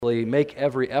Make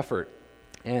every effort.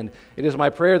 And it is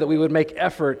my prayer that we would make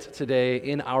effort today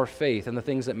in our faith and the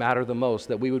things that matter the most,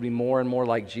 that we would be more and more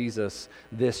like Jesus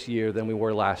this year than we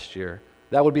were last year.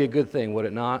 That would be a good thing, would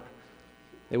it not?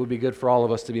 It would be good for all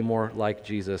of us to be more like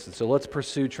Jesus. And so let's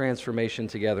pursue transformation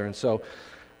together. And so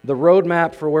the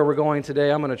roadmap for where we're going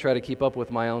today, I'm going to try to keep up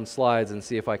with my own slides and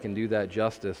see if I can do that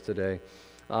justice today.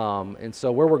 And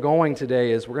so where we're going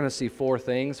today is we're going to see four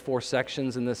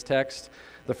sections in this text.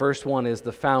 The first one is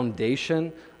the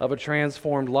foundation of a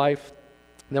transformed life.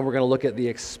 Then we're going to look at the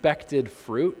expected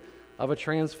fruit of a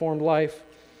transformed life.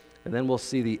 And then we'll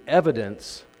see the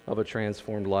evidence of a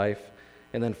transformed life.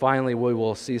 And then finally, we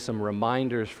will see some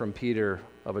reminders from Peter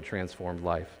of a transformed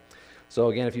life. So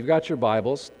again, if you've got your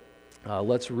Bibles,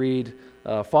 let's read,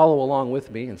 follow along with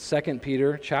me in 2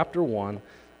 Peter chapter 1,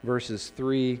 verses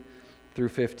 3 through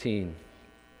 15.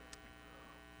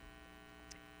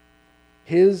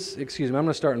 I'm going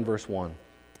to start in verse 1.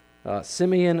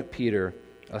 Simeon Peter,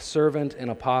 a servant and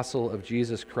apostle of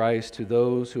Jesus Christ, to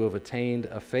those who have attained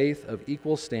a faith of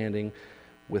equal standing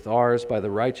with ours by the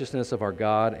righteousness of our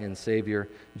God and Savior,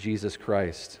 Jesus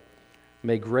Christ.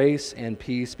 May grace and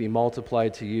peace be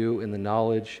multiplied to you in the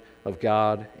knowledge of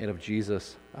God and of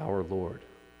Jesus our Lord.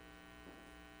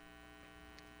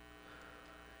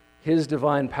 His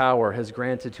divine power has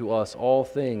granted to us all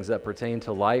things that pertain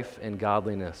to life and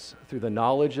godliness through the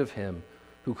knowledge of Him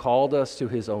who called us to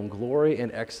His own glory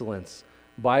and excellence,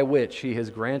 by which He has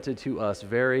granted to us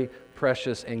very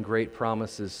precious and great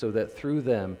promises, so that through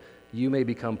them you may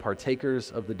become partakers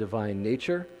of the divine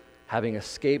nature, having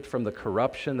escaped from the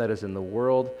corruption that is in the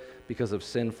world because of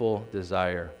sinful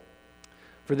desire.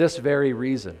 For this very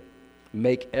reason,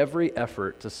 make every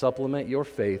effort to supplement your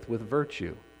faith with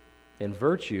virtue, and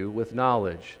virtue with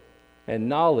knowledge, and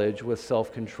knowledge with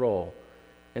self-control,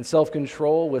 and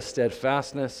self-control with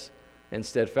steadfastness, and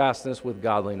steadfastness with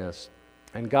godliness,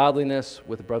 and godliness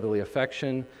with brotherly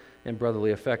affection, and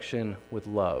brotherly affection with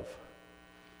love.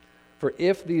 For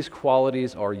if these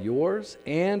qualities are yours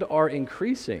and are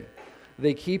increasing,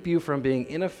 they keep you from being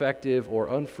ineffective or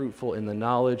unfruitful in the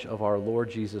knowledge of our Lord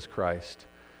Jesus Christ.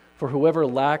 For whoever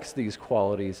lacks these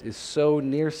qualities is so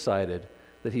nearsighted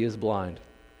that he is blind,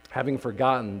 having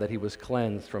forgotten that he was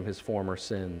cleansed from his former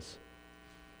sins.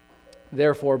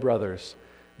 Therefore, brothers,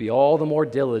 be all the more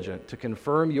diligent to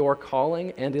confirm your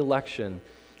calling and election,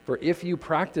 for if you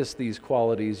practice these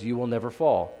qualities, you will never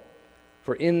fall.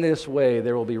 For in this way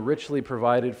there will be richly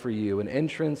provided for you an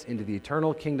entrance into the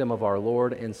eternal kingdom of our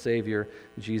Lord and Savior,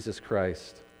 Jesus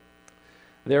Christ.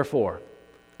 Therefore,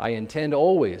 I intend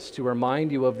always to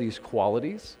remind you of these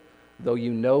qualities, though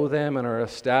you know them and are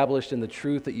established in the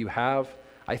truth that you have.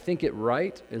 I think it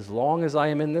right, as long as I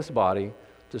am in this body,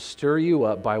 to stir you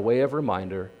up by way of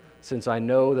reminder, since I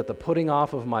know that the putting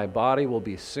off of my body will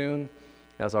be soon,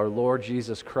 as our Lord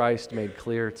Jesus Christ made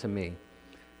clear to me.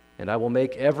 And I will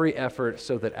make every effort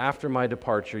so that after my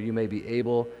departure you may be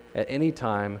able at any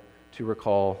time to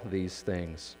recall these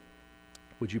things.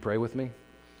 Would you pray with me?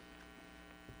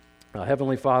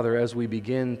 Heavenly Father, as we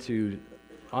begin to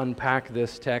unpack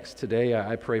this text today,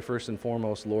 I pray first and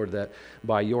foremost, Lord, that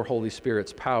by your Holy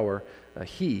Spirit's power,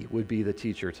 He would be the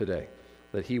teacher today,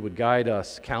 that He would guide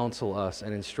us, counsel us,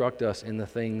 and instruct us in the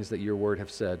things that your word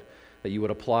have said, that you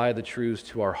would apply the truths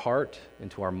to our heart and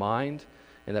to our mind,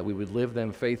 and that we would live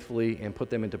them faithfully and put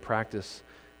them into practice,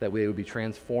 that they would be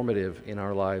transformative in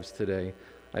our lives today.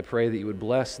 I pray that you would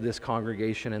bless this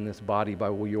congregation and this body by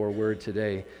your word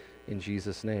today, in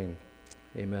Jesus' name.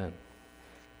 Amen.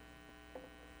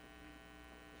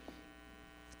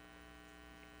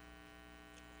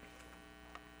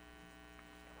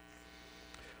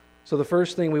 So the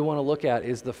first thing we want to look at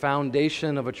is the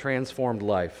foundation of a transformed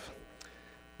life.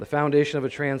 The foundation of a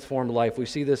transformed life. We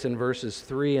see this in verses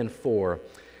 3 and 4.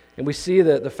 And we see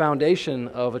that the foundation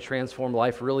of a transformed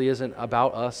life really isn't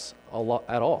about us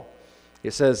at all.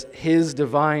 It says, His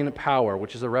divine power,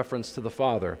 which is a reference to the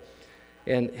Father.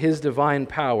 And His divine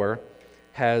power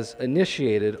has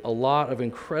initiated a lot of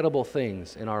incredible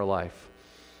things in our life.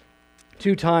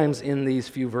 2 times in these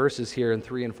few verses here in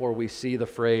 3 and 4, we see the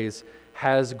phrase,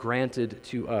 has granted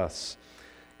to us.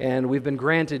 And we've been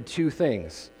granted 2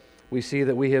 things. We see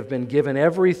that we have been given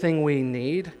everything we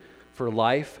need for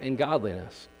life and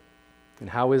godliness. And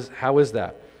how is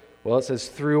that? Well, it says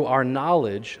through our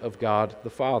knowledge of God the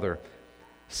Father.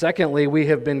 Secondly, we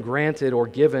have been granted or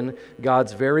given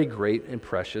God's very great and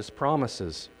precious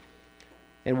promises.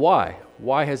 And why?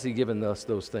 Why has He given us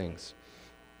those things?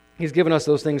 He's given us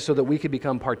those things so that we could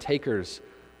become partakers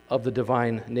of the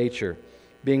divine nature,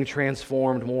 being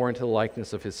transformed more into the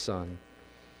likeness of His Son.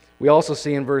 We also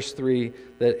see in verse 3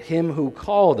 that him who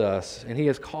called us, and he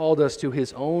has called us to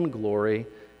his own glory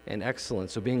and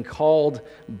excellence. So being called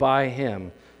by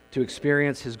him to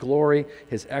experience his glory,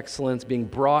 his excellence, being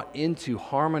brought into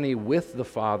harmony with the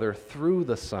Father through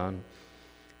the Son.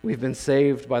 We've been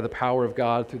saved by the power of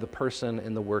God through the person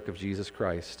and the work of Jesus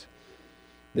Christ.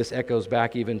 This echoes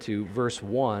back even to verse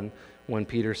 1 when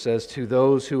Peter says, to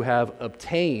those who have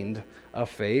obtained a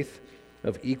faith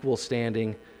of equal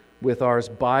standing with ours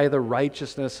by the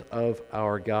righteousness of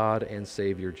our God and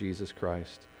Savior Jesus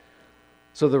Christ.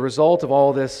 So the result of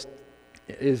all this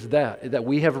is that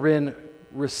we have been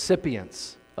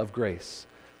recipients of grace.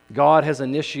 God has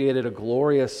initiated a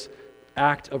glorious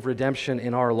act of redemption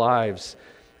in our lives,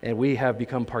 and we have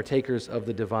become partakers of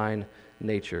the divine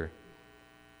nature.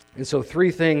 And so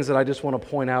 3 things that I just want to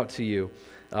point out to you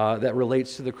that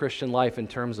relates to the Christian life in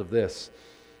terms of this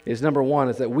is, number 1,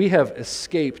 is that we have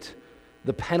escaped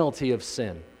the penalty of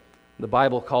sin. The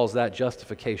Bible calls that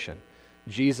justification.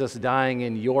 Jesus dying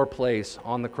in your place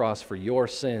on the cross for your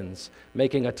sins,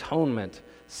 making atonement,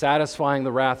 satisfying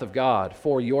the wrath of God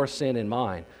for your sin and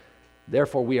mine.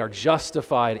 Therefore, we are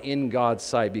justified in God's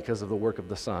sight because of the work of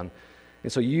the Son.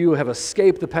 And so you have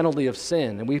escaped the penalty of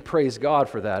sin, and we praise God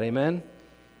for that. Amen?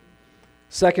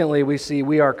 Secondly, we see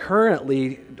we are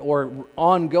currently or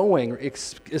ongoing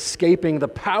escaping the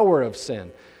power of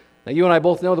sin. Now, you and I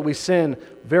both know that we sin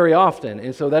very often,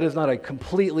 and so that is not a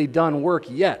completely done work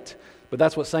yet, but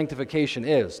that's what sanctification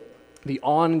is. The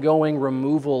ongoing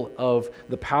removal of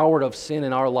the power of sin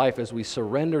in our life as we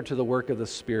surrender to the work of the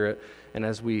Spirit and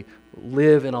as we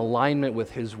live in alignment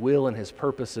with His will and His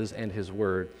purposes and His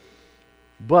Word.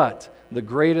 But the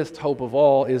greatest hope of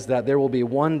all is that there will be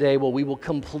one day where we will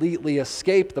completely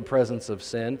escape the presence of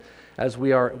sin as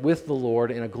we are with the Lord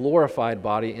in a glorified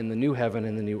body in the new heaven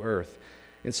and the new earth.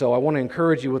 And so I want to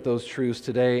encourage you with those truths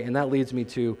today, and that leads me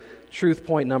to truth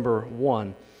point number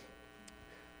 1,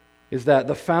 is that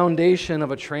the foundation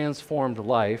of a transformed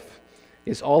life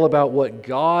is all about what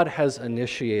God has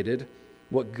initiated,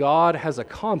 what God has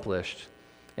accomplished,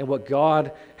 and what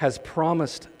God has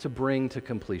promised to bring to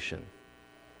completion.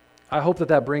 I hope that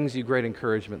that brings you great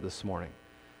encouragement this morning,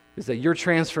 is that your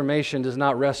transformation does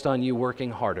not rest on you working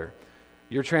harder.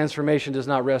 Your transformation does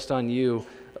not rest on you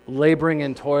laboring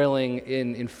and toiling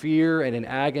in fear and in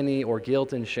agony or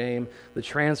guilt and shame. The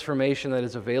transformation that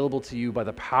is available to you by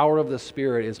the power of the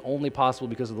Spirit is only possible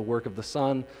because of the work of the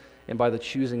Son and by the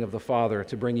choosing of the Father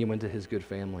to bring you into His good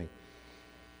family.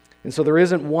 And so there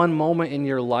isn't one moment in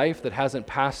your life that hasn't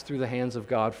passed through the hands of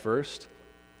God first,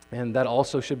 and that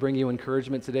also should bring you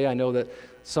encouragement today. I know that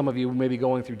some of you may be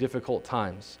going through difficult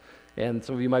times, and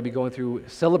some of you might be going through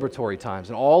celebratory times,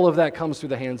 and all of that comes through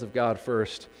the hands of God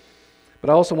first. But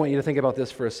I also want you to think about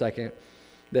this for a second,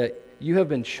 that you have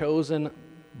been chosen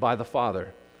by the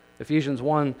Father. Ephesians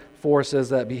 1:4 says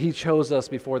that He chose us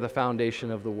before the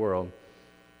foundation of the world,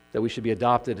 that we should be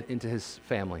adopted into His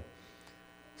family.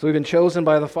 So we've been chosen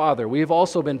by the Father. We have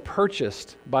also been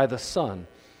purchased by the Son.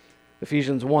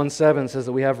 Ephesians 1:7 says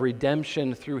that we have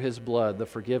redemption through His blood, the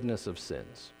forgiveness of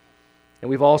sins. And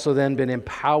we've also then been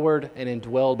empowered and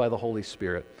indwelled by the Holy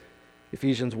Spirit.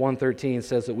 Ephesians 1:13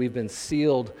 says that we've been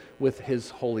sealed with His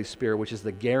Holy Spirit, which is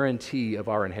the guarantee of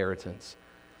our inheritance.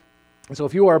 And so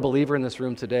if you are a believer in this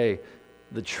room today,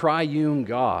 the triune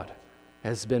God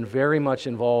has been very much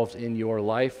involved in your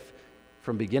life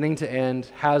from beginning to end,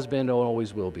 has been and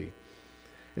always will be.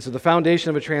 And so the foundation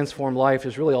of a transformed life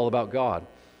is really all about God.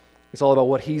 It's all about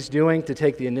what He's doing to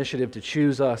take the initiative to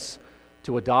choose us,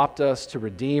 to adopt us, to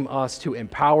redeem us, to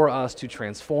empower us, to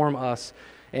transform us,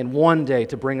 and one day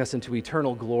to bring us into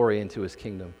eternal glory into His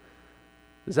kingdom.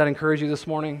 Does that encourage you this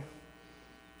morning?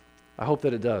 I hope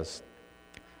that it does.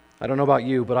 I don't know about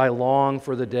you, but I long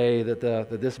for the day that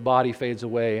this body fades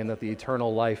away and that the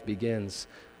eternal life begins.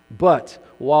 But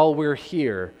while we're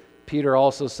here, Peter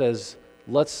also says,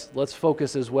 let's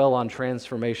focus as well on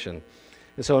transformation.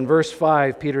 And so in verse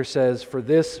 5, Peter says, for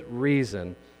this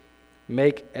reason,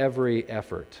 make every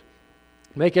effort.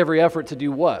 Make every effort to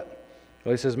do what?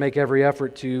 Well, he says, make every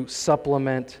effort to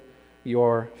supplement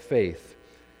your faith.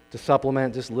 To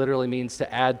supplement just literally means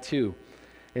to add to.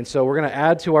 And so we're going to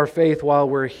add to our faith while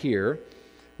we're here.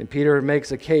 And Peter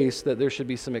makes a case that there should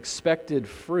be some expected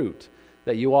fruit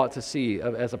that you ought to see.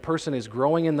 As a person is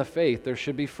growing in the faith, there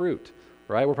should be fruit,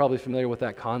 right? We're probably familiar with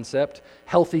that concept.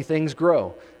 Healthy things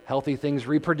grow. Healthy things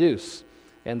reproduce.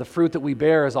 And the fruit that we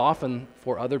bear is often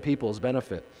for other people's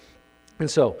benefit. And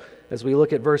so, as we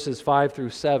look at verses 5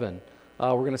 through 7,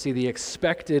 we're going to see the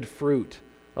expected fruit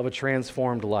of a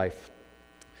transformed life.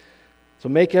 So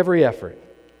make every effort.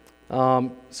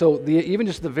 Even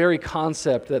just the very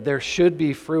concept that there should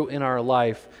be fruit in our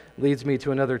life leads me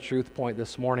to another truth point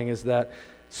this morning, is that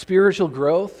spiritual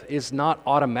growth is not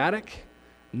automatic,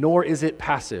 nor is it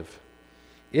passive.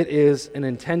 It is an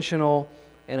intentional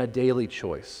and a daily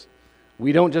choice.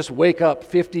 We don't just wake up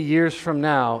 50 years from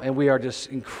now and we are just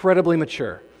incredibly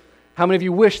mature. How many of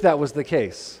you wish that was the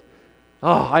case?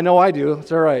 Oh, I know I do.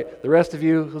 It's all right. The rest of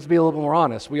you, let's be a little bit more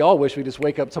honest. We all wish we just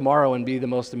wake up tomorrow and be the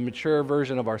most mature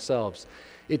version of ourselves.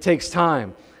 It takes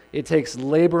time. It takes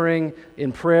laboring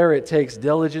in prayer. It takes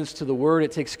diligence to the Word.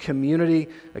 It takes community,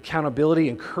 accountability,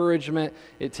 encouragement.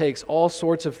 It takes all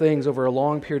sorts of things over a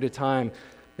long period of time.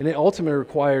 And it ultimately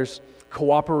requires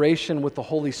cooperation with the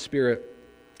Holy Spirit,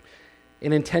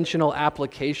 an intentional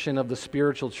application of the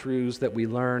spiritual truths that we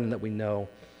learn and that we know.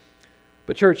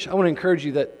 But church, I want to encourage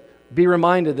you that be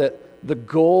reminded that the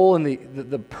goal and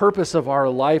the purpose of our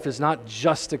life is not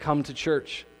just to come to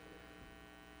church.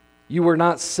 You were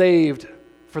not saved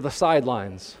for the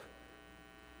sidelines.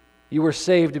 You were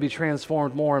saved to be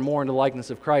transformed more and more into the likeness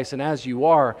of Christ. And as you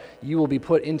are, you will be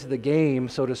put into the game,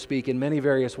 so to speak, in many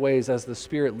various ways as the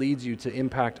Spirit leads you to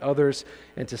impact others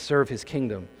and to serve His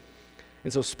kingdom.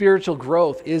 And so spiritual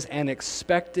growth is an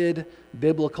expected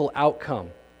biblical outcome.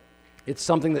 It's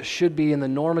something that should be in the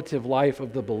normative life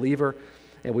of the believer,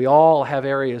 and we all have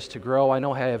areas to grow. I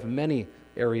know I have many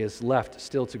areas left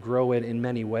still to grow in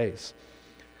many ways.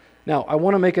 Now, I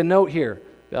want to make a note here,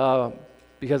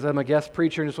 because I'm a guest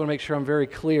preacher and just want to make sure I'm very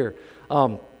clear.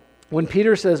 When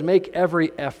Peter says, make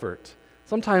every effort,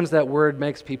 sometimes that word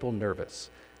makes people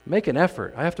nervous. Make an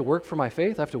effort. I have to work for my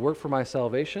faith. I have to work for my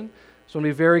salvation. So I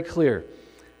want to be very clear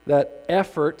that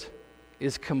effort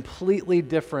is completely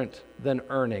different than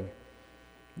earning.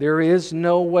 There is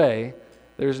no way,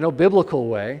 there's no biblical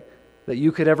way that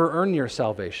you could ever earn your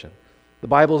salvation. The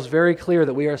Bible is very clear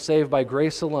that we are saved by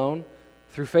grace alone,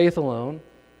 through faith alone,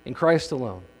 in Christ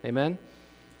alone. Amen?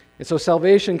 And so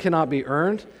salvation cannot be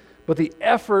earned, but the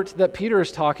effort that Peter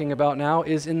is talking about now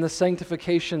is in the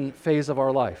sanctification phase of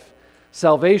our life.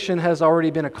 Salvation has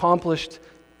already been accomplished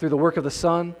through the work of the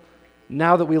Son.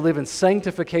 Now that we live in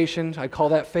sanctification, I call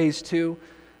that phase 2.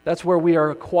 That's where we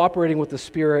are cooperating with the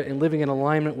Spirit and living in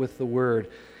alignment with the Word.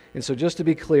 And so just to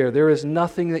be clear, there is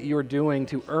nothing that you're doing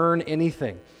to earn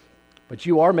anything, but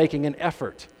you are making an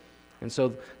effort. And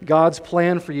so God's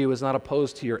plan for you is not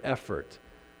opposed to your effort,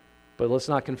 but let's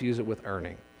not confuse it with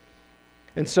earning.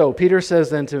 And so Peter says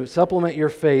then to supplement your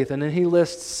faith, and then he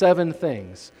lists 7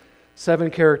 things, 7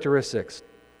 characteristics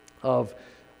of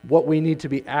what we need to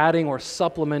be adding or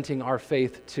supplementing our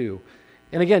faith to.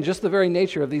 And again, just the very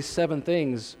nature of these 7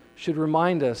 things should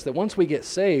remind us that once we get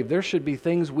saved, there should be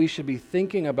things we should be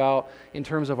thinking about in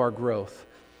terms of our growth.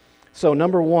 So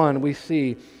number 1, we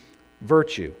see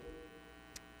virtue.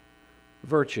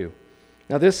 Virtue.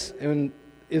 Now this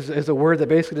is a word that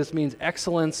basically just means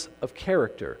excellence of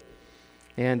character.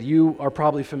 And you are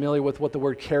probably familiar with what the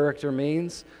word character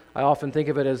means. I often think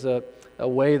of it as a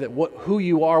way that who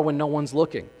you are when no one's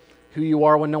looking, who you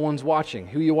are when no one's watching,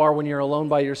 who you are when you're alone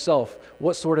by yourself.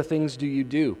 What sort of things do you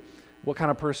do? What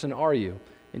kind of person are you?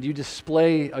 And do you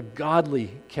display a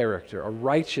godly character, a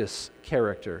righteous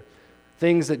character,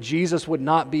 things that Jesus would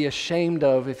not be ashamed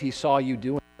of if He saw you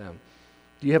doing them?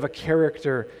 Do you have a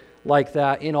character like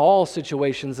that in all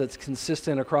situations that's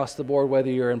consistent across the board, whether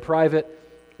you're in private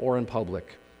or in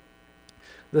public?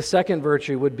 The second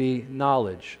virtue would be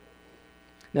knowledge.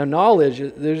 Now, knowledge,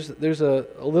 there's a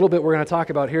little bit we're going to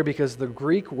talk about here, because the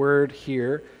Greek word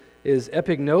here is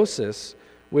epignosis,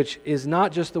 which is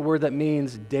not just the word that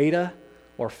means data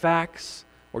or facts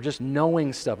or just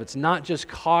knowing stuff. It's not just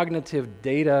cognitive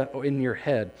data in your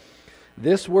head.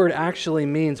 This word actually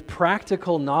means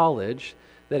practical knowledge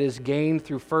that is gained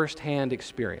through firsthand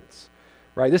experience.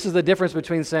 Right? This is the difference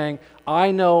between saying,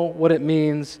 I know what it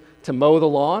means to mow the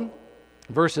lawn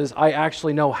versus I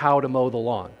actually know how to mow the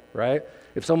lawn, right?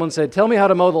 If someone said, tell me how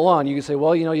to mow the lawn, you could say,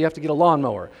 well, you have to get a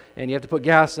lawnmower, and you have to put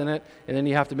gas in it, and then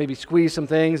you have to maybe squeeze some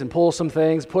things and pull some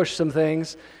things, push some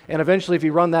things, and eventually if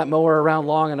you run that mower around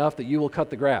long enough that you will cut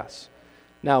the grass.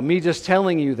 Now, me just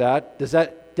telling you that, does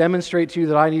that demonstrate to you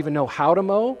that I even know how to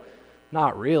mow?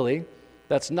 Not really.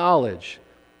 That's knowledge.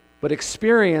 But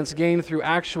experience gained through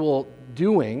actual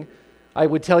doing, I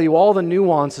would tell you all the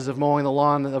nuances of mowing the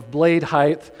lawn, of blade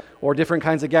height, or different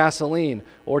kinds of gasoline,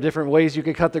 or different ways you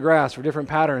could cut the grass for different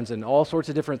patterns and all sorts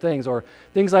of different things, or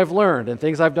things I've learned and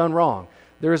things I've done wrong.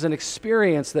 There is an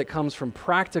experience that comes from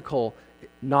practical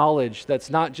knowledge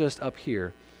that's not just up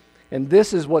here. And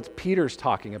this is what Peter's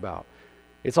talking about.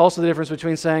 It's also the difference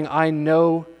between saying, I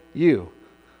know you.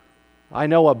 I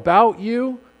know about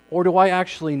you, or do I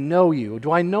actually know you?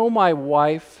 Do I know my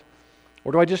wife?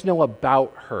 Or do I just know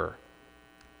about her?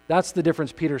 That's the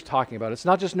difference Peter's talking about. It's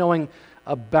not just knowing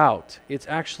about, it's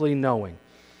actually knowing.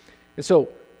 And so,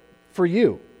 for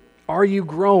you, are you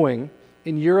growing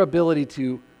in your ability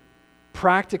to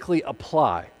practically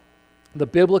apply the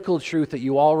biblical truth that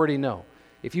you already know?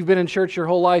 If you've been in church your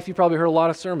whole life, you've probably heard a lot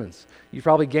of sermons. You've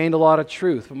probably gained a lot of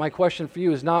truth. But my question for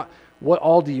you is not what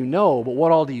all do you know, but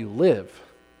what all do you live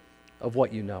of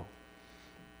what you know?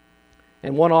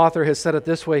 And one author has said it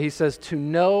this way. He says, to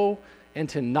know and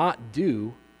to not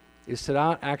do is to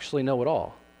not actually know at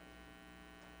all.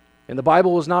 And the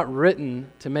Bible was not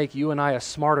written to make you and I a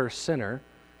smarter sinner.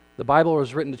 The Bible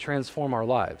was written to transform our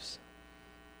lives.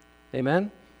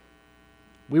 Amen?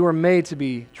 We were made to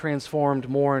be transformed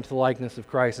more into the likeness of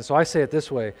Christ. And so I say it this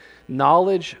way,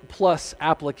 knowledge plus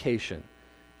application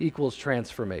equals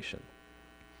transformation.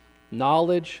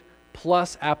 Knowledge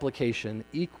plus application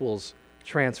equals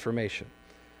transformation.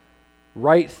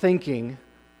 Right thinking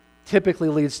typically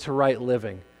leads to right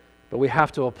living, but we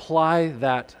have to apply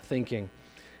that thinking.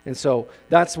 And so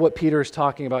that's what Peter is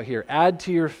talking about here. Add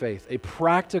to your faith a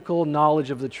practical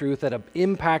knowledge of the truth that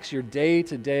impacts your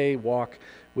day-to-day walk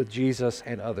with Jesus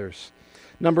and others.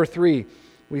 Number 3,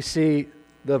 we see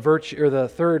the virtue, or the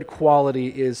third quality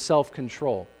is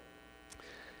self-control.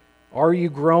 Are you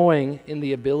growing in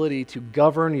the ability to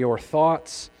govern your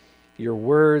thoughts, your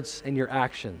words, and your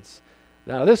actions?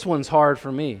 Now, this one's hard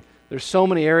for me. There's so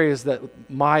many areas that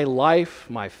my life,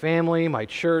 my family, my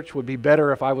church would be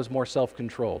better if I was more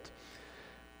self-controlled.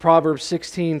 Proverbs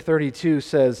 16:32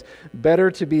 says, better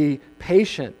to be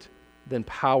patient than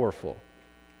powerful.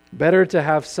 Better to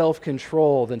have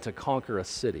self-control than to conquer a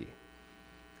city.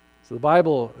 So the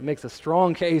Bible makes a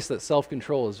strong case that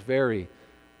self-control is very,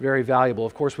 very valuable.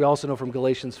 Of course, we also know from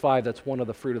Galatians 5 that's one of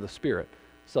the fruit of the Spirit,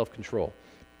 self-control.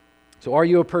 So are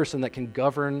you a person that can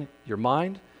govern your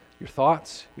mind, your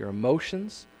thoughts, your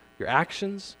emotions, your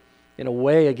actions in a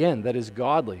way, again, that is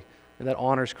godly and that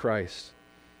honors Christ?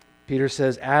 Peter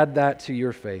says, add that to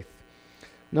your faith.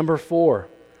 Number 4,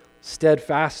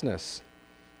 steadfastness.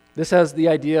 This has the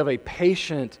idea of a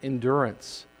patient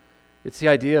endurance. It's the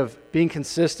idea of being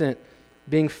consistent,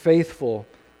 being faithful,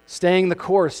 staying the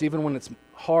course even when it's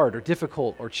hard or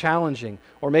difficult or challenging,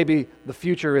 or maybe the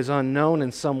future is unknown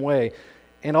in some way.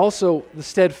 And also, the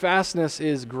steadfastness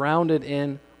is grounded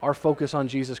in our focus on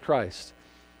Jesus Christ.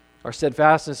 Our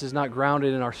steadfastness is not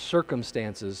grounded in our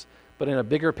circumstances, but in a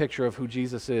bigger picture of who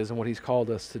Jesus is and what He's called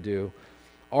us to do.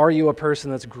 Are you a person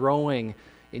that's growing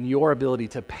in your ability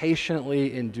to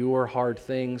patiently endure hard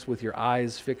things with your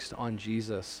eyes fixed on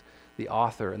Jesus, the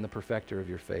author and the perfecter of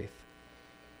your faith?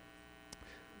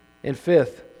 And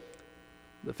fifth,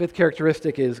 the fifth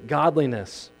characteristic is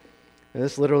godliness. And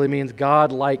this literally means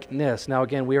God-likeness. Now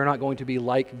again, we are not going to be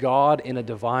like God in a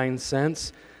divine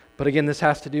sense, but again, this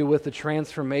has to do with the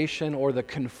transformation or the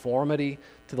conformity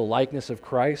to the likeness of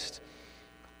Christ.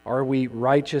 Are we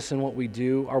righteous in what we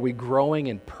do? Are we growing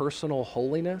in personal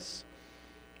holiness?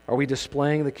 Are we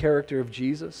displaying the character of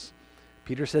Jesus?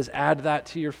 Peter says, add that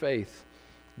to your faith.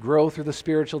 Grow through the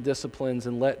spiritual disciplines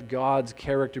and let God's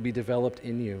character be developed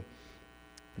in you.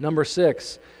 Number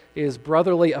 6 is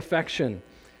brotherly affection.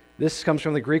 This comes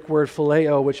from the Greek word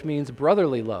phileo, which means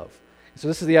brotherly love. So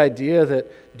this is the idea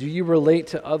that do you relate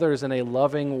to others in a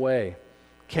loving way?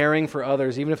 Caring for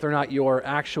others, even if they're not your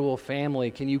actual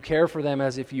family, can you care for them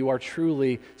as if you are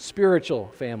truly spiritual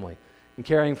family? And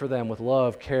caring for them with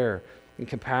love, care, and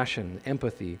compassion,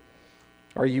 empathy.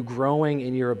 Are you growing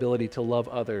in your ability to love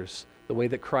others the way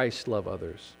that Christ loved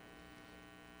others?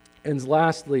 And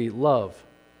lastly, love.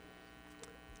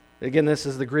 Again, this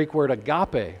is the Greek word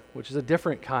agape, which is a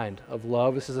different kind of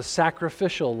love. This is a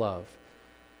sacrificial love.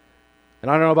 And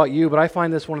I don't know about you, but I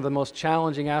find this one of the most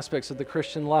challenging aspects of the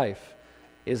Christian life,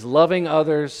 is loving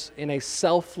others in a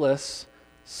selfless,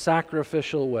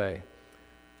 sacrificial way.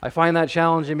 I find that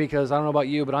challenging because I don't know about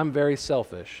you, but I'm very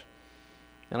selfish.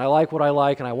 And I like what I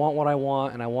like, and I want what I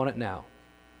want, and I want it now.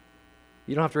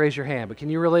 You don't have to raise your hand, but can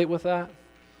you relate with that?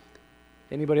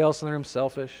 Anybody else in the room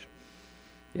selfish?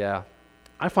 Yeah.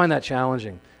 I find that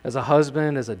challenging. As a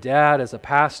husband, as a dad, as a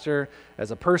pastor,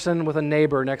 as a person with a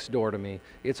neighbor next door to me,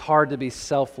 it's hard to be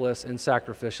selfless and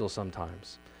sacrificial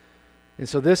sometimes. And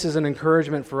so this is an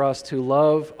encouragement for us to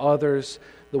love others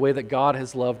the way that God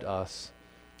has loved us,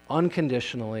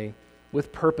 unconditionally,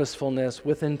 with purposefulness,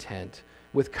 with intent,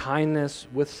 with kindness,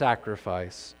 with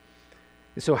sacrifice.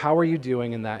 And so how are you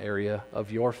doing in that area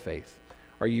of your faith?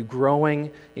 Are you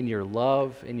growing in your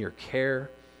love, in your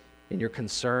care, in your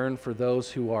concern for those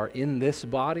who are in this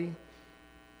body,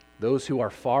 those who are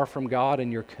far from God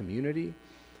in your community,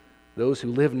 those who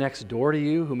live next door to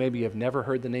you who maybe have never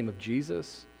heard the name of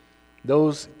Jesus?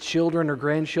 Those children or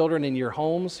grandchildren in your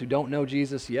homes who don't know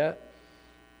Jesus yet,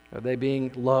 are they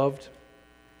being loved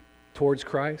towards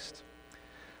Christ?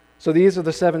 So these are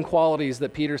the 7 qualities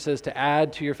that Peter says to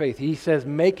add to your faith. He says,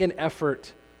 make an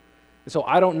effort. So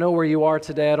I don't know where you are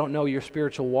today. I don't know your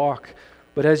spiritual walk.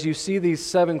 But as you see these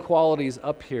 7 qualities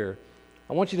up here,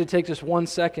 I want you to take just 1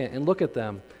 second and look at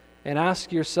them and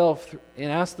ask yourself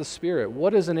and ask the Spirit,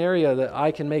 what is an area that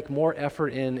I can make more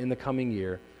effort in the coming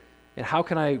year? And how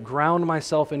can I ground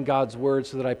myself in God's Word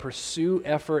so that I pursue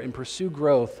effort and pursue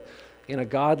growth in a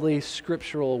godly,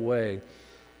 scriptural way?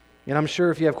 And I'm sure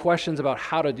if you have questions about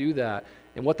how to do that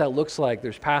and what that looks like,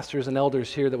 there's pastors and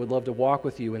elders here that would love to walk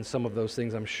with you in some of those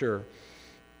things, I'm sure.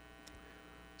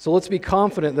 So let's be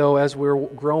confident, though, as we're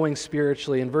growing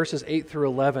spiritually. In verses 8 through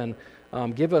 11,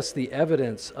 give us the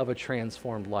evidence of a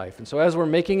transformed life. And so as we're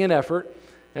making an effort,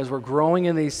 as we're growing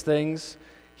in these things,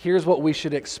 here's what we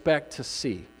should expect to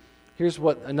see. Here's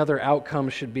what another outcome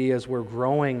should be as we're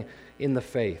growing in the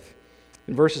faith.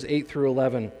 In verses 8 through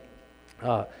 11,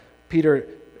 Peter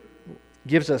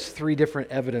gives us 3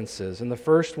 different evidences. And the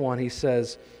first one, he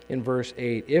says in verse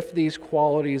 8, if these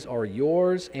qualities are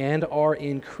yours and are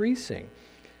increasing,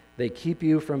 they keep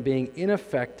you from being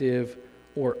ineffective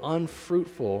or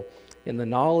unfruitful in the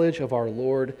knowledge of our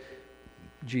Lord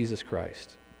Jesus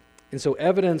Christ. And so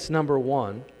evidence number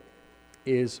 1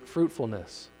 is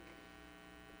fruitfulness.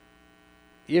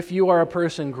 If you are a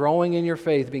person growing in your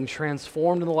faith, being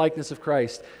transformed in the likeness of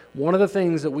Christ, one of the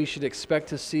things that we should expect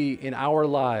to see in our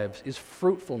lives is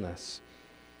fruitfulness.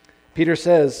 Peter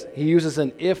says, he uses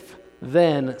an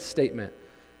if-then statement.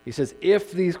 He says,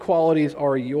 if these qualities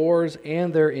are yours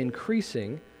and they're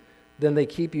increasing, then they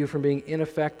keep you from being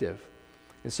ineffective.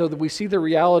 And so that we see the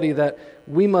reality that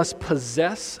we must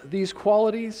possess these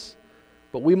qualities,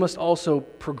 but we must also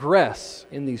progress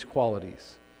in these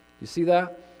qualities. You see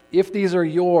that? If these are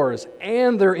yours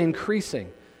and they're increasing,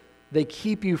 they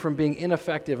keep you from being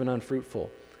ineffective and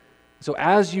unfruitful. So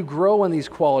as you grow in these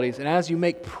qualities and as you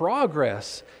make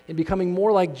progress in becoming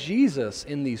more like Jesus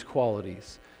in these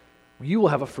qualities, you will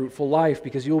have a fruitful life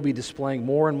because you will be displaying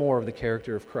more and more of the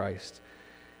character of Christ.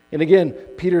 And again,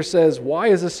 Peter says, why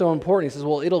is this so important? He says,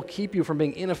 well, it'll keep you from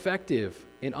being ineffective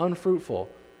and unfruitful.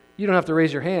 You don't have to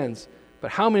raise your hands,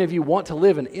 but how many of you want to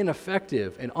live an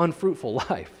ineffective and unfruitful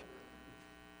life?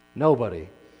 Nobody.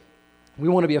 We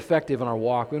want to be effective in our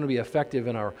walk. We want to be effective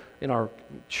in our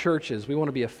churches. We want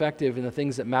to be effective in the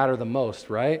things that matter the most,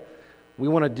 right? We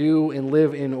want to do and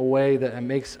live in a way that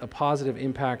makes a positive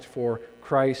impact for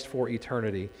Christ for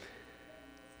eternity.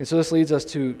 And so this leads us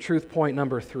to truth point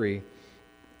number 3,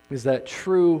 is that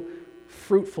true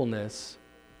fruitfulness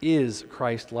is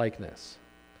Christ-likeness.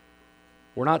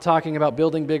 We're not talking about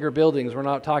building bigger buildings. We're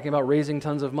not talking about raising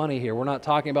tons of money here. We're not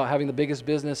talking about having the biggest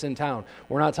business in town.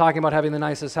 We're not talking about having the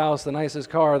nicest house, the nicest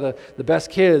car, the best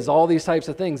kids, all these types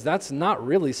of things. That's not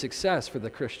really success for the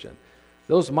Christian.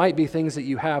 Those might be things that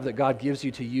you have that God gives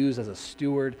you to use as a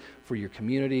steward for your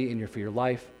community and for your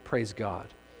life. Praise God.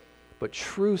 But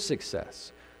true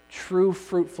success, true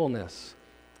fruitfulness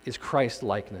is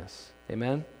Christ-likeness.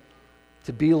 Amen?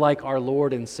 To be like our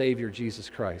Lord and Savior, Jesus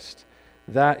Christ.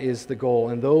 That is the goal,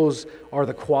 and those are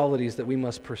the qualities that we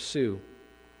must pursue.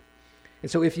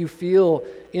 And so if you feel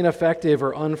ineffective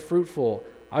or unfruitful,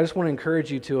 I just want to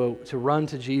encourage you to run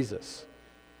to Jesus.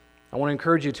 I want to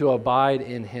encourage you to abide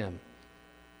in Him.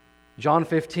 John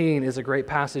 15 is a great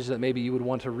passage that maybe you would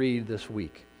want to read this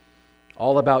week.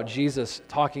 All about Jesus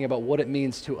talking about what it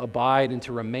means to abide and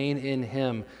to remain in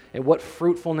Him and what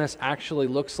fruitfulness actually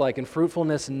looks like. And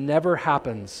fruitfulness never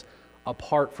happens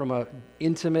apart from an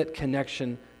intimate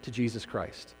connection to Jesus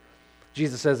Christ.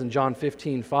 Jesus says in John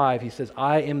 15:5, He says,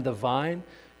 I am the vine,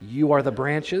 you are the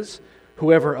branches.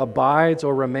 Whoever abides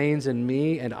or remains in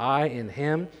me and I in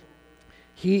him,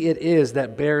 he it is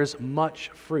that bears much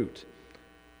fruit.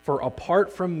 For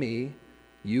apart from me,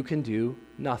 you can do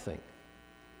nothing.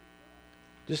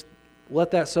 Just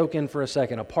let that soak in for a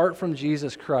second. Apart from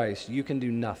Jesus Christ, you can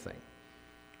do nothing.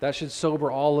 That should sober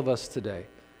all of us today.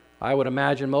 I would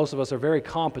imagine most of us are very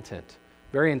competent,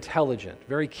 very intelligent,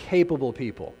 very capable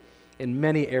people in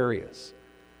many areas.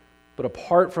 But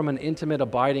apart from an intimate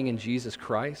abiding in Jesus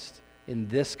Christ, in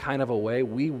this kind of a way,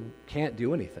 we can't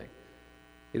do anything.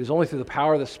 It is only through the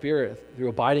power of the Spirit, through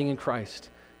abiding in Christ,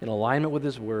 in alignment with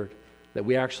His Word,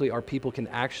 that our people can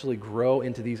actually grow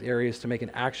into these areas to make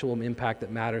an actual impact that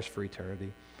matters for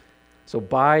eternity. So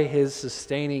by His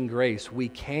sustaining grace, we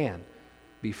can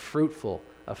be fruitful,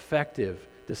 effective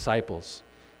disciples.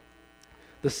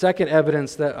 The second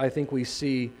evidence that I think we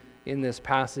see in this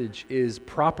passage is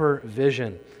proper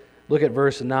vision. Look at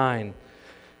verse 9.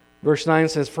 Verse 9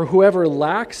 says, "For whoever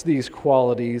lacks these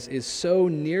qualities is so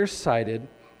nearsighted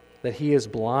that he is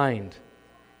blind,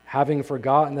 having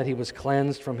forgotten that he was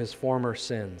cleansed from his former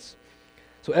sins."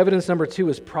 So evidence number 2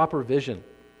 is proper vision.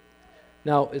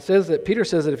 Now, Peter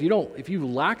says that if you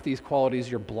lack these qualities,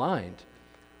 you're blind.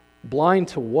 Blind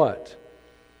to what?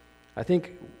 I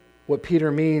think what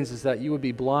Peter means is that you would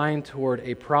be blind toward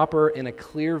a proper and a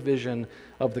clear vision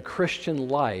of the Christian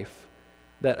life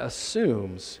that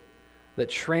assumes that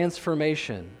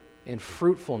transformation and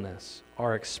fruitfulness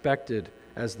are expected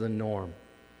as the norm.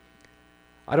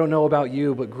 I don't know about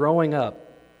you, but growing up,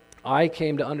 I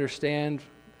came to understand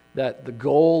that the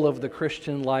goal of the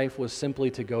Christian life was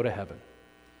simply to go to heaven.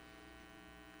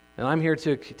 And I'm here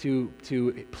to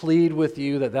plead with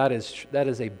you that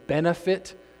is a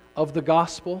benefit of the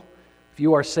gospel. If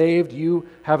you are saved, you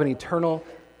have an eternal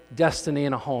destiny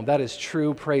and a home. That is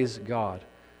true, praise God.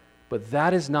 But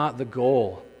that is not the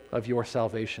goal of your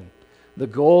salvation. The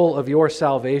goal of your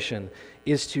salvation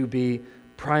is to be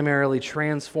primarily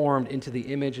transformed into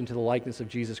the image, into the likeness of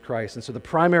Jesus Christ. And so the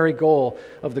primary goal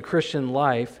of the Christian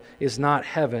life is not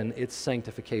heaven, it's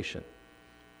sanctification.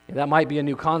 And that might be a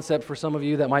new concept for some of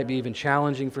you, that might be even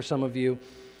challenging for some of you.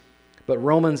 But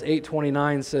Romans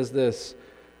 8:29 says this,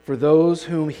 "For those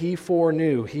whom he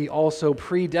foreknew, he also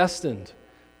predestined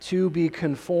to be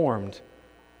conformed."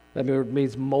 That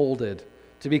means molded.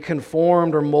 To be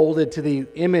conformed or molded to the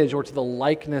image or to the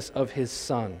likeness of his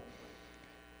Son.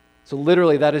 So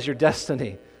literally, that is your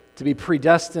destiny, to be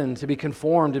predestined, to be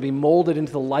conformed, to be molded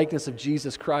into the likeness of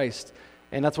Jesus Christ.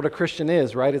 And that's what a Christian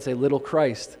is, right? It's a little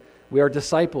Christ. We are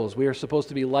disciples. We are supposed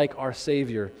to be like our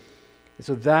Savior. And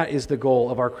so that is the goal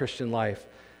of our Christian life.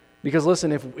 Because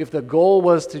listen, if the goal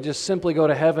was to just simply go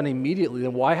to heaven immediately,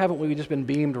 then why haven't we just been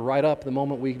beamed right up the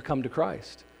moment we come to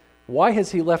Christ? Why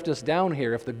has he left us down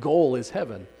here if the goal is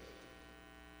heaven?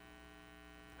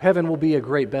 Heaven will be a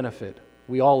great benefit.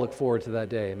 We all look forward to that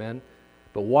day, amen?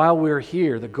 But while we're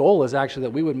here, the goal is actually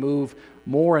that we would move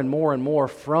more and more and more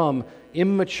from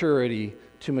immaturity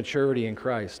to maturity in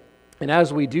Christ. And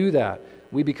as we do that,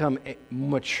 we become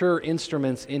mature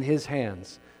instruments in his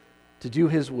hands to do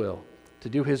his will, to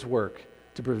do his work,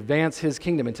 to advance his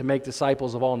kingdom, and to make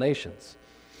disciples of all nations.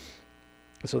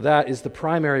 So that is the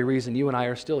primary reason you and I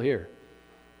are still here,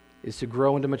 is to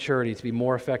grow into maturity, to be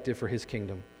more effective for his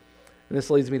kingdom. And this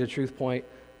leads me to truth point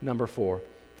number 4.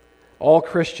 All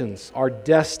Christians are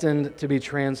destined to be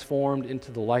transformed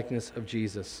into the likeness of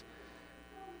Jesus.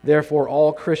 Therefore,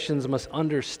 all Christians must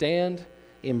understand,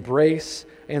 embrace,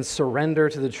 and surrender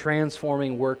to the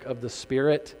transforming work of the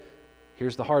Spirit.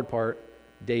 Here's the hard part,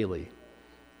 daily.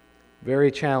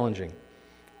 Very challenging.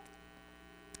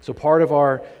 So part of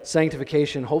our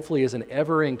sanctification hopefully is an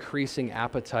ever-increasing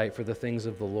appetite for the things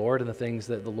of the Lord and the things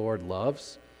that the Lord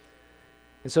loves.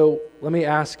 And so let me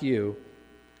ask you,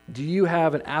 do you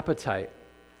have an appetite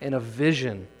and a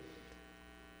vision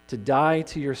to die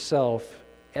to yourself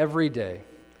every day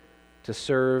to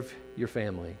serve your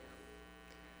family?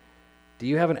 Do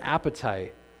you have an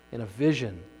appetite and a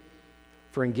vision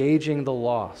for engaging the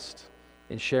lost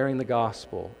and sharing the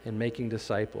gospel and making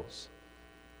disciples?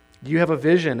 Do you have a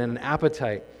vision and an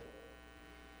appetite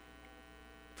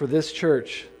for this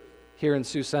church here in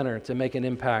Sioux Center to make an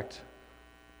impact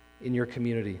in your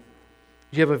community?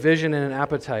 Do you have a vision and an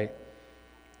appetite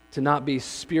to not be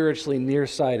spiritually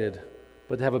nearsighted,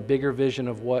 but to have a bigger vision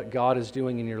of what God is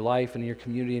doing in your life and in your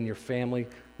community and your family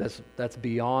that's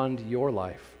beyond your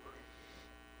life?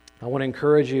 I want to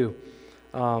encourage you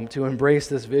to embrace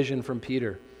this vision from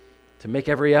Peter, to make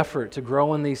every effort to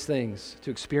grow in these things,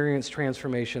 to experience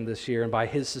transformation this year, and by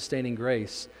his sustaining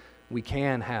grace, we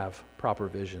can have proper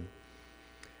vision.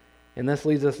 And this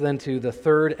leads us then to the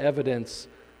third evidence.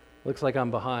 Looks like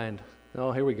I'm behind.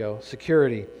 Oh, here we go.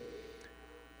 Security.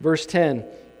 Verse 10,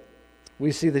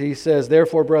 we see that he says,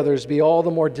 "Therefore, brothers, be all the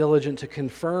more diligent to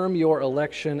confirm your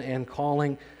election and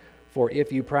calling, for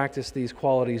if you practice these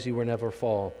qualities, you will never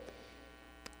fall."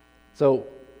 So,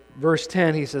 verse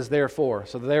 10, he says, "Therefore."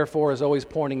 So, the therefore is always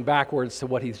pointing backwards to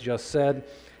what he's just said.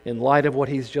 In light of what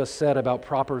he's just said about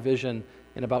proper vision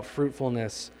and about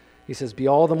fruitfulness, he says, "Be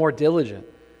all the more diligent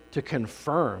to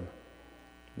confirm,"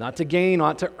 not to gain,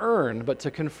 not to earn, but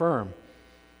to confirm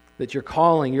that your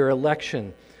calling, your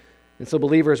election. And so,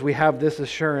 believers, we have this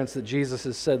assurance that Jesus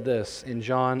has said this in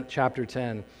John chapter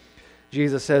 10.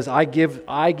 Jesus says, I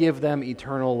give them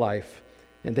eternal life,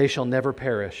 and they shall never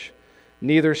perish.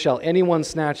 Neither shall anyone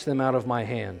snatch them out of my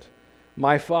hand.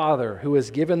 My Father, who has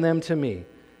given them to me,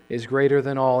 is greater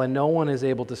than all, and no one is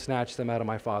able to snatch them out of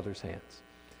my Father's hands.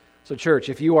 So, church,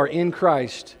 if you are in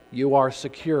Christ, you are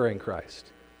secure in Christ.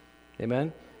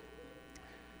 Amen?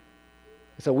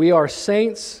 So we are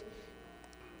saints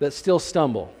that still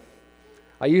stumble.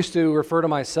 I used to refer to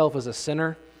myself as a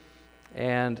sinner,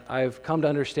 and I've come to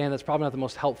understand that's probably not the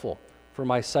most helpful for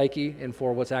my psyche and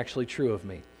for what's actually true of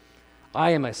me.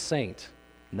 I am a saint,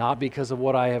 not because of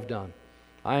what I have done.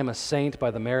 I am a saint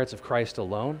by the merits of Christ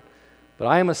alone, but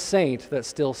I am a saint that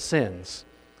still sins.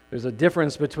 There's a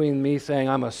difference between me saying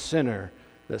I'm a sinner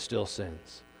that still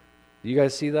sins. Do you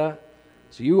guys see that?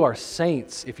 So you are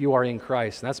saints if you are in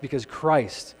Christ, and that's because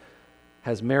Christ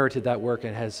has merited that work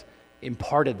and has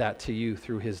imparted that to you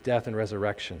through his death and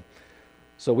resurrection.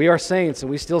 So we are saints and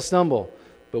we still stumble,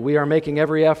 but we are making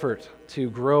every effort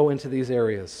to grow into these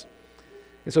areas.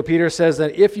 And so Peter says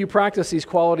that if you practice these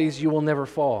qualities, you will never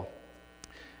fall.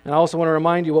 And I also want to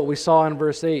remind you what we saw in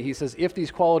verse 8. He says, if these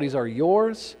qualities are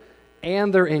yours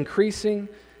and they're increasing,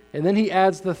 and then he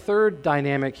adds the third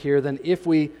dynamic here, then if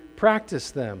we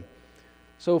practice them.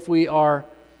 So if we are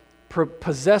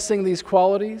possessing these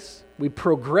qualities, we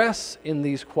progress in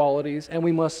these qualities, and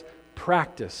we must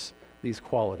practice these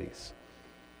qualities.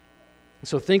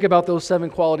 So think about those 7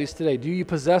 qualities today. Do you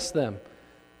possess them?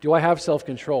 Do I have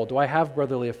self-control? Do I have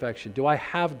brotherly affection? Do I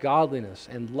have godliness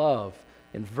and love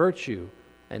and virtue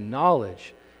and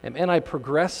knowledge? Am I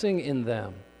progressing in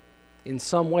them in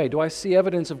some way? Do I see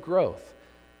evidence of growth?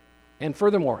 And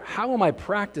furthermore, how am I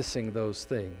practicing those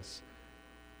things?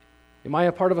 Am I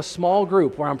a part of a small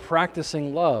group where I'm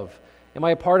practicing love? Am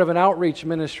I a part of an outreach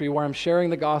ministry where I'm sharing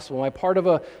the gospel? Am I part of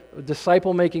a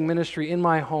disciple-making ministry in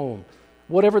my home?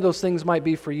 Whatever those things might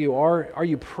be for you, are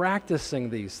you practicing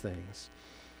these things?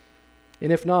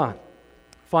 And if not,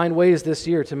 find ways this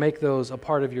year to make those a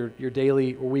part of your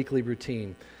daily or weekly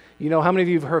routine. You know, how many of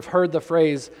you have heard the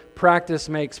phrase, practice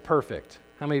makes perfect?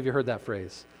 How many of you heard that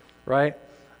phrase, right?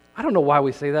 I don't know why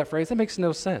we say that phrase. That makes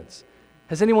no sense.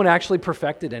 Has anyone actually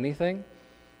perfected anything?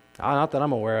 Not that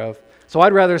I'm aware of. So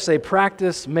I'd rather say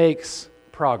practice makes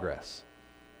progress,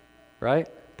 right?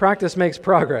 Practice makes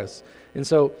progress. And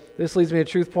so this leads me to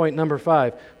truth point number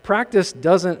 5. Practice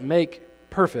doesn't make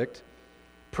perfect.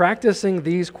 Practicing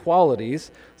these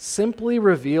qualities simply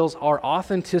reveals our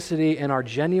authenticity and our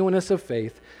genuineness of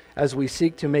faith as we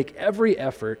seek to make every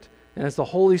effort and as the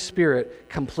Holy Spirit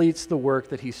completes the work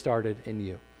that he started in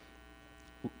you.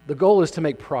 The goal is to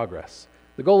make progress.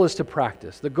 The goal is to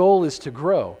practice. The goal is to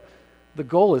grow. The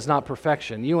goal is not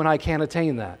perfection. You and I can't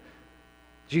attain that.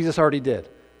 Jesus already did.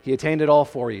 He attained it all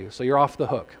for you, so you're off the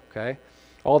hook, okay?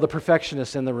 All the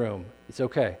perfectionists in the room, it's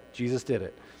okay. Jesus did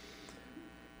it.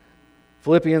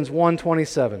 Philippians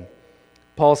 1:27,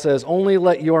 Paul says, only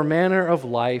let your manner of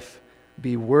life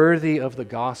be worthy of the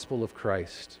gospel of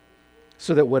Christ,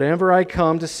 so that whenever I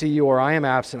come to see you or I am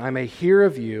absent, I may hear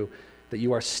of you that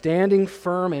you are standing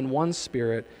firm in one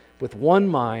spirit, with one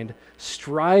mind,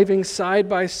 striving side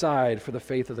by side for the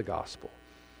faith of the gospel.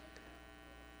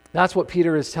 That's what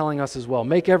Peter is telling us as well.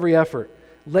 Make every effort.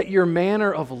 Let your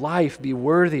manner of life be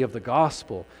worthy of the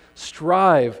gospel.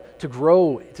 Strive to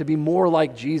grow, to be more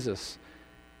like Jesus.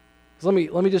 So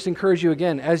let me just encourage you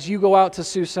again. As you go out to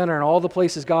Sioux Center and all the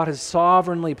places God has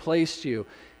sovereignly placed you,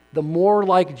 the more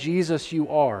like Jesus you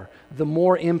are, the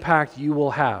more impact you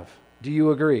will have. Do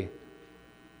you agree?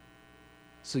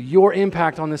 So your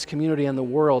impact on this community and the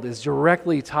world is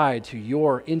directly tied to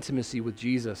your intimacy with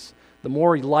Jesus. The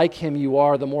more like him you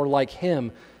are, the more like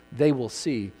him they will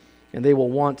see, and they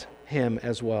will want him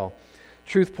as well.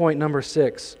 Truth point number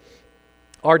 6,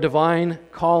 our divine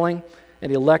calling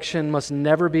and election must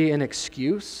never be an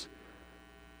excuse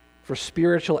for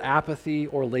spiritual apathy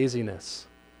or laziness.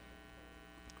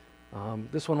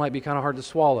 This one might be kind of hard to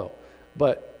swallow,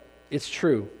 but it's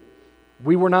true.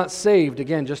 We were not saved,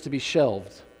 again, just to be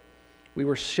shelved. We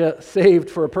were saved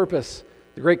for a purpose.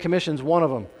 The Great Commission's one of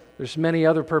them. There's many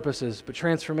other purposes, but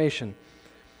transformation.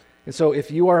 And so if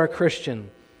you are a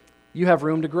Christian, you have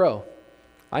room to grow.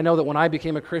 I know that when I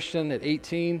became a Christian at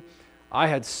 18, I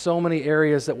had so many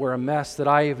areas that were a mess that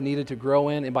I have needed to grow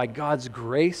in, and by God's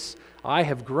grace, I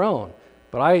have grown.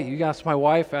 But you ask my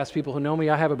wife, ask people who know me,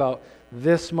 I have about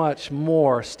this much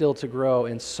more still to grow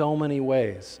in so many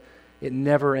ways. It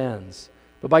never ends.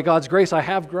 But by God's grace, I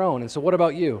have grown. And so what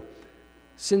about you?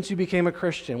 Since you became a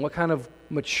Christian, what kind of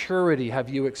maturity have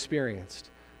you experienced?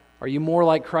 Are you more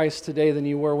like Christ today than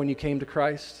you were when you came to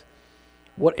Christ?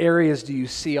 What areas do you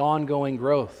see ongoing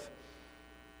growth?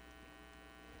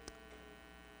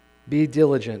 Be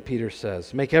diligent, Peter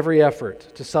says. Make every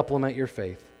effort to supplement your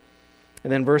faith.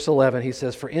 And then verse 11, he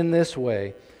says, for in this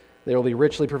way there will be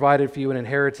richly provided for you an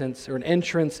inheritance or an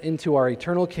entrance into our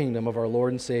eternal kingdom of our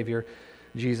Lord and Savior,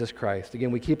 Jesus Christ. Again,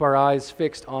 we keep our eyes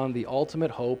fixed on the ultimate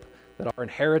hope that our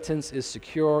inheritance is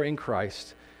secure in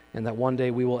Christ and that one day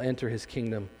we will enter his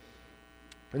kingdom.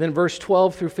 And then verse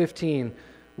 12 through 15,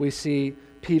 we see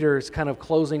Peter's kind of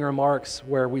closing remarks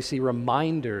where we see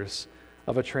reminders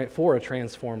of for a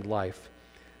transformed life.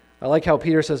 I like how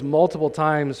Peter says multiple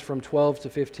times from 12 to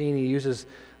 15, he uses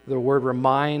the word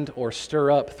remind or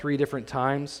stir up 3 different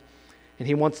times. And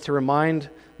he wants to remind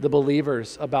the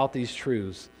believers about these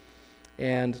truths.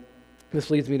 And this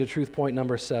leads me to truth point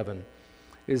number 7,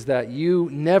 is that you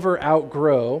never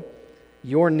outgrow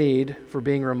your need for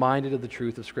being reminded of the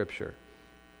truth of Scripture.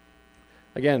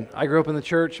 Again, I grew up in the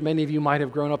church. Many of you might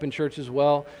have grown up in church as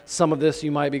well. Some of this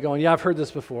you might be going, yeah, I've heard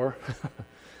this before.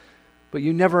 But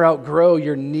you never outgrow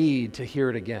your need to hear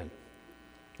it again.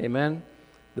 Amen?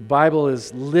 The Bible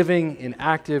is living and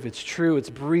active. It's true. It's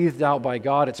breathed out by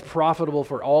God. It's profitable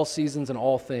for all seasons and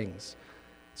all things.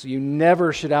 So you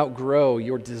never should outgrow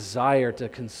your desire to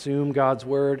consume God's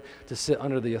Word, to sit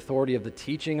under the authority of the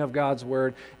teaching of God's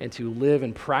Word, and to live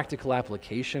in practical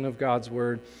application of God's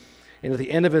Word. And at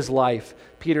the end of his life,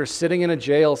 Peter's sitting in a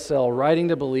jail cell writing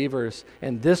to believers,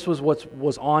 and this was what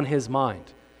was on his mind.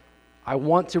 I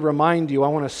want to remind you, I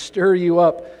want to stir you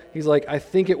up. He's like, I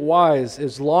think it wise,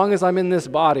 as long as I'm in this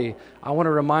body, I want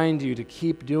to remind you to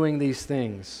keep doing these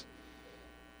things.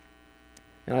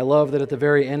 And I love that at the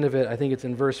very end of it, I think it's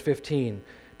in verse 15,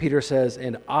 Peter says,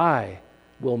 and I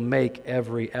will make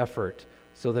every effort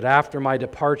so that after my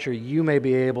departure you may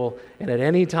be able and at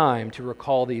any time to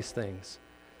recall these things.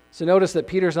 So notice that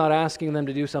Peter's not asking them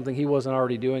to do something he wasn't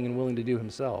already doing and willing to do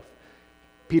himself.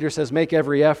 Peter says, make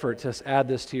every effort to add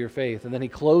this to your faith. And then he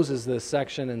closes this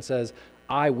section and says,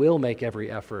 I will make every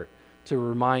effort to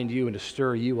remind you and to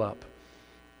stir you up.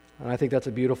 And I think that's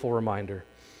a beautiful reminder.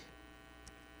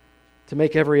 To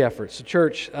make every effort. So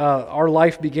church, our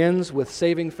life begins with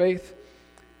saving faith,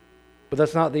 but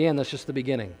that's not the end, that's just the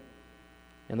beginning.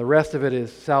 And the rest of it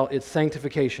is it's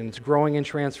sanctification, it's growing in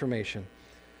transformation.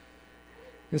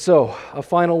 And so, a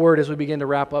final word as we begin to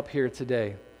wrap up here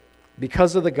today.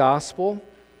 Because of the gospel,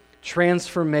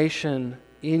 transformation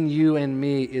in you and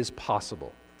me is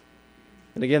possible.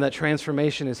 And again, that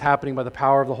transformation is happening by the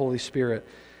power of the Holy Spirit.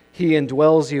 He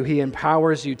indwells you. He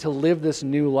empowers you to live this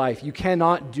new life. You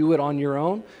cannot do it on your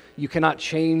own. You cannot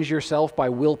change yourself by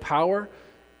willpower,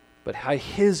 but by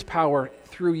His power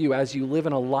through you as you live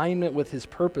in alignment with His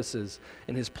purposes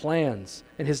and His plans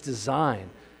and His design.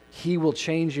 He will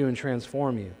change you and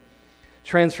transform you.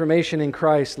 Transformation in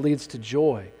Christ leads to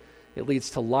joy. It leads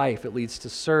to life. It leads to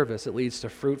service. It leads to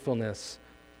fruitfulness.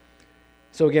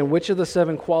 So again, which of the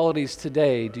 7 qualities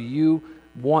today do you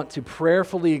want to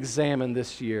prayerfully examine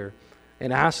this year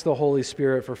and ask the Holy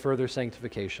Spirit for further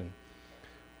sanctification?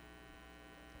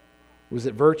 Was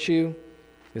it virtue?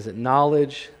 Is it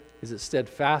knowledge? Is it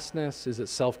steadfastness? Is it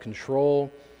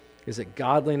self-control? Is it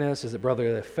godliness? Is it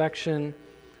brotherly affection?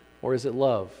 Or is it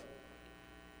love?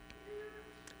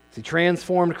 See,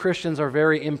 transformed Christians are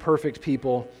very imperfect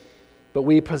people, but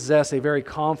we possess a very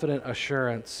confident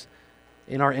assurance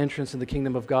in our entrance in the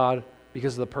kingdom of God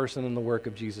because of the person and the work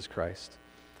of Jesus Christ.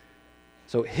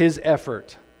 So His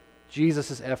effort,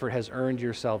 Jesus' effort, has earned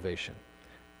your salvation.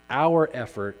 Our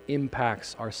effort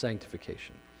impacts our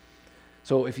sanctification.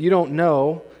 So if you don't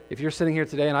know, if you're sitting here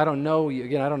today, and I don't know,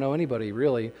 again, I don't know anybody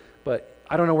really, but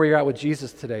I don't know where you're at with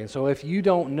Jesus today. And so if you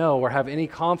don't know or have any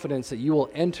confidence that you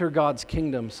will enter God's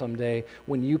kingdom someday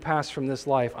when you pass from this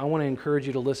life, I want to encourage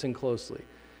you to listen closely,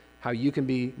 how you can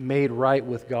be made right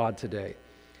with God today.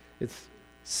 It's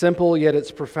simple, yet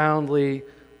it's profoundly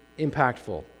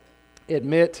impactful.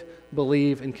 Admit,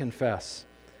 believe, and confess.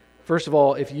 First of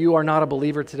all, if you are not a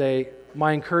believer today,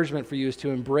 my encouragement for you is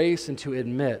to embrace and to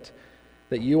admit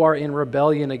that you are in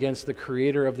rebellion against the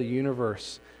Creator of the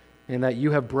universe, and that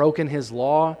you have broken His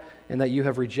law, and that you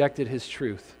have rejected His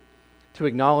truth. To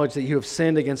acknowledge that you have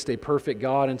sinned against a perfect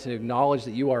God, and to acknowledge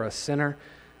that you are a sinner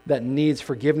that needs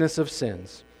forgiveness of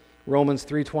sins. Romans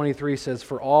 3:23 says,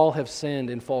 for all have sinned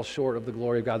and fall short of the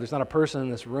glory of God. There's not a person in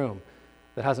this room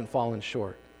that hasn't fallen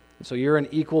short. And so you're an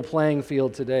equal playing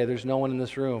field today. There's no one in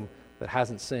this room that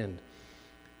hasn't sinned.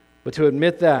 But to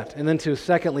admit that, and then to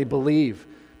secondly believe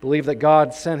that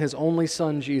God sent His only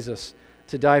Son, Jesus,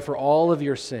 to die for all of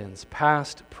your sins,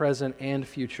 past, present, and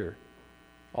future.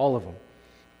 All of them.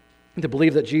 And to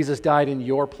believe that Jesus died in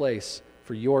your place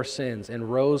for your sins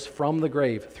and rose from the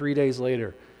grave 3 days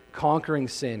later, conquering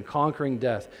sin, conquering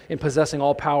death, and possessing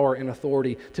all power and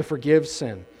authority to forgive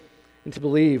sin. And to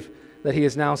believe that He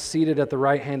is now seated at the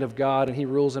right hand of God, and He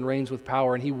rules and reigns with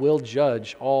power, and He will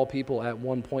judge all people at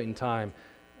one point in time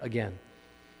again.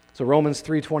 So Romans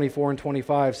 3:24 and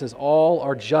 25 says, all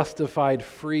are justified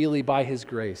freely by His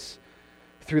grace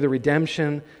through the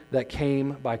redemption that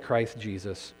came by Christ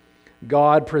Jesus.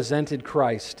 God presented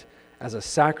Christ as a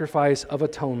sacrifice of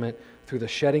atonement through the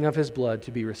shedding of His blood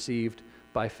to be received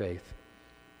by faith.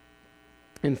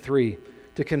 And 3,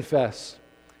 to confess.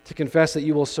 To confess that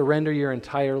you will surrender your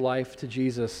entire life to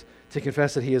Jesus, to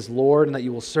confess that He is Lord and that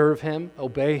you will serve Him,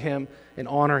 obey Him, and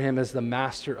honor Him as the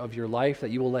master of your life,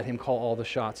 that you will let Him call all the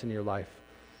shots in your life.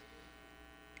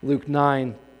 Luke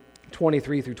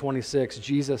 9:23 through 26,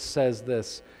 Jesus says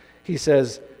this. He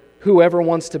says, "Whoever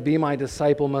wants to be my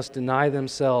disciple must deny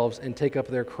themselves and take up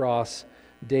their cross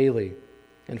daily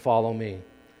and follow me.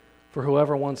 For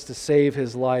whoever wants to save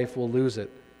his life will lose it,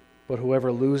 but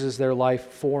whoever loses their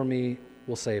life for me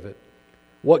will save it.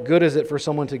 What good is it for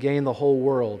someone to gain the whole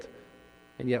world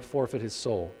and yet forfeit his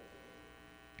soul?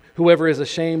 Whoever is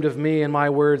ashamed of me and my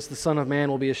words, the Son of Man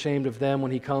will be ashamed of them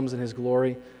when He comes in His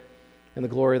glory and the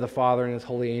glory of the Father and His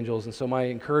holy angels." And so my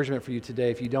encouragement for you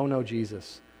today, if you don't know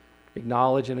Jesus,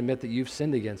 acknowledge and admit that you've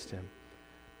sinned against Him,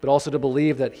 but also to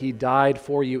believe that He died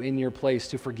for you in your place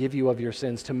to forgive you of your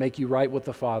sins, to make you right with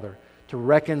the Father, to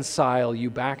reconcile you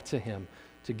back to Him,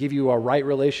 to give you a right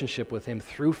relationship with Him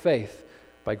through faith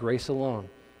by grace alone.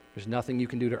 There's nothing you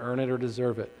can do to earn it or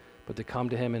deserve it, but to come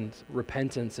to Him in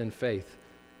repentance and faith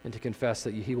and to confess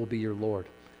that He will be your Lord.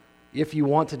 If you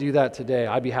want to do that today,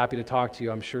 I'd be happy to talk to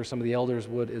you. I'm sure some of the elders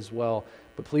would as well.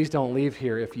 But please don't leave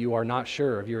here if you are not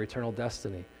sure of your eternal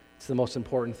destiny. It's the most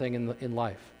important thing in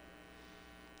life.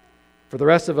 For the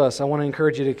rest of us, I want to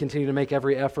encourage you to continue to make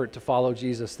every effort to follow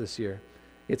Jesus this year.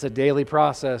 It's a daily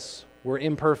process. We're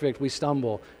imperfect. We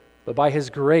stumble. But by His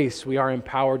grace, we are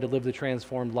empowered to live the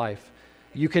transformed life.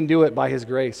 You can do it by His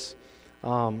grace.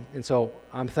 And so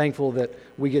I'm thankful that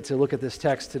we get to look at this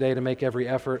text today to make every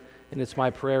effort. And it's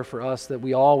my prayer for us that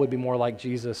we all would be more like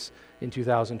Jesus in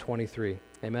 2023.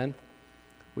 Amen?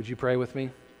 Would you pray with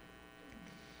me?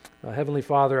 Heavenly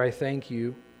Father, I thank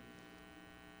You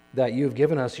that You have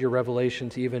given us Your revelation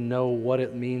to even know what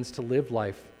it means to live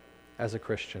life as a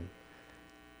Christian.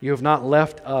 You have not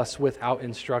left us without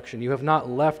instruction. You have not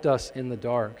left us in the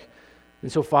dark.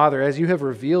 And so, Father, as You have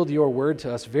revealed Your word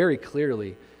to us very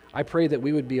clearly, I pray that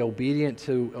we would be obedient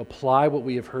to apply what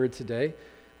we have heard today,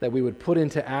 that we would put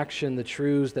into action the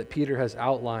truths that Peter has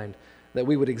outlined, that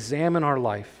we would examine our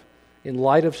life in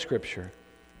light of Scripture,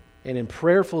 and in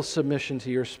prayerful submission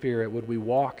to Your Spirit would we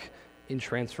walk in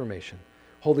transformation.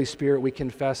 Holy Spirit, we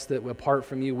confess that apart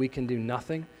from You, we can do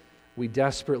nothing. We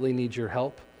desperately need Your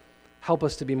help. Help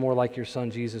us to be more like Your Son,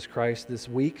 Jesus Christ, this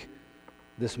week,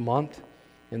 this month,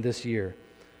 and this year.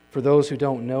 For those who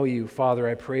don't know You, Father,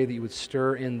 I pray that You would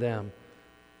stir in them,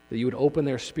 that You would open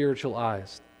their spiritual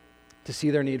eyes to see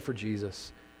their need for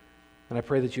Jesus. And I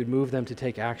pray that You would move them to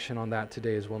take action on that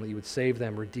today as well, that You would save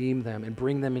them, redeem them, and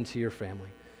bring them into Your family.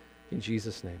 In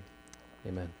Jesus' name,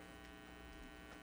 amen.